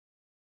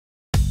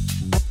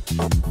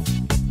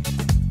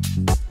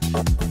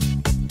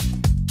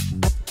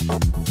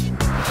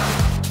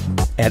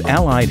At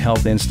Allied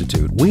Health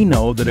Institute, we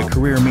know that a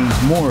career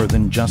means more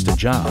than just a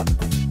job.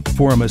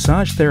 For a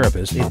massage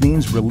therapist, it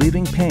means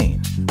relieving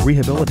pain,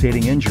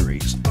 rehabilitating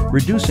injuries,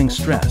 reducing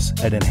stress,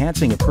 and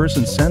enhancing a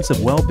person's sense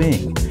of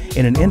well-being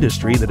in an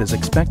industry that is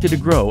expected to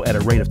grow at a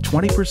rate of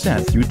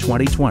 20% through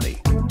 2020.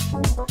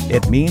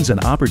 It means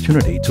an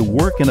opportunity to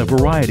work in a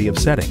variety of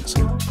settings,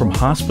 from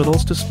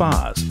hospitals to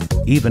spas,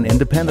 even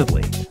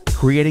independently,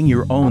 creating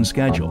your own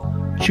schedule,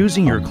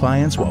 choosing your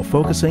clients while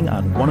focusing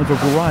on one of a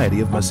variety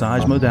of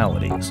massage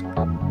modalities.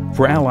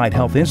 For Allied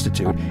Health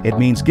Institute, it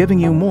means giving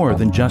you more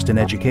than just an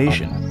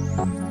education.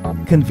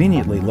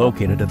 Conveniently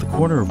located at the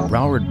corner of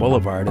Broward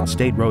Boulevard and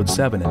State Road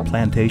 7 in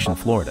Plantation,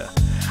 Florida,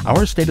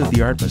 our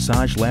state-of-the-art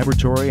massage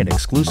laboratory and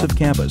exclusive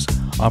campus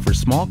offers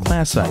small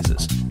class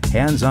sizes,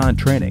 hands-on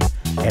training,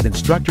 and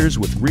instructors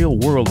with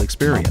real-world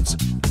experience,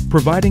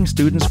 providing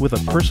students with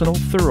a personal,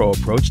 thorough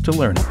approach to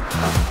learning.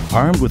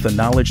 Armed with the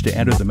knowledge to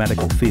enter the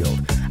medical field,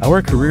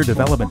 our career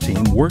development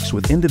team works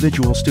with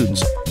individual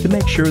students to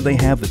make sure they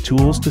have the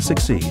tools to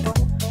succeed.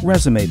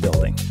 Resume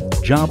building,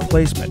 job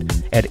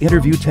placement, and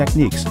interview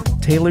techniques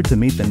tailored to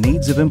meet the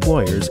needs of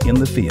employers in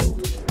the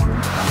field.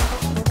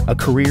 A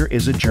career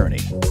is a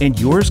journey, and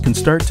yours can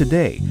start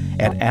today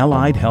at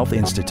Allied Health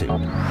Institute.